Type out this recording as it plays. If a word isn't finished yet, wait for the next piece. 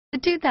The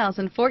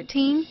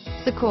 2014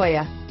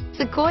 Sequoia.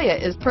 Sequoia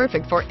is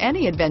perfect for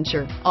any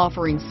adventure,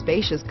 offering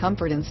spacious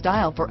comfort and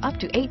style for up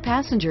to 8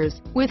 passengers.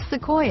 With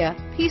Sequoia,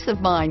 peace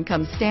of mind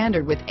comes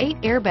standard with 8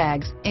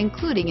 airbags,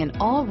 including an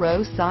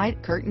all-row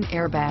side curtain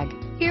airbag.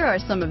 Here are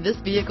some of this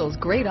vehicle's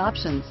great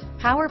options: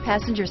 power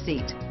passenger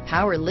seat,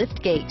 power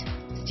lift gate,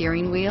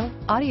 steering wheel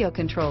audio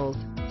controls,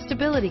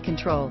 stability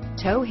control,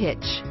 tow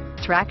hitch,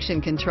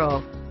 traction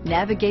control,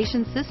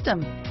 navigation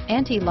system,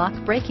 anti-lock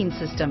braking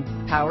system,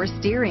 power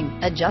steering,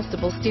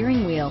 adjustable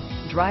steering wheel,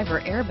 driver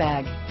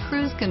airbag,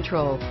 cruise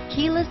control,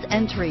 keyless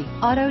entry,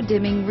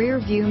 auto-dimming rear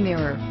view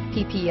mirror,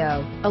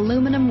 PPO,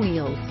 aluminum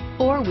wheels,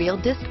 4-wheel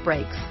disc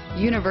brakes,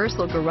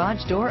 universal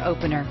garage door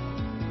opener,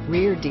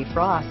 rear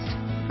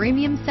defrost,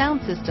 premium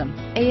sound system,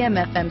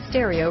 AM/FM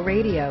stereo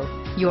radio.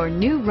 Your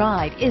new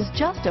ride is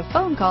just a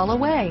phone call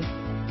away.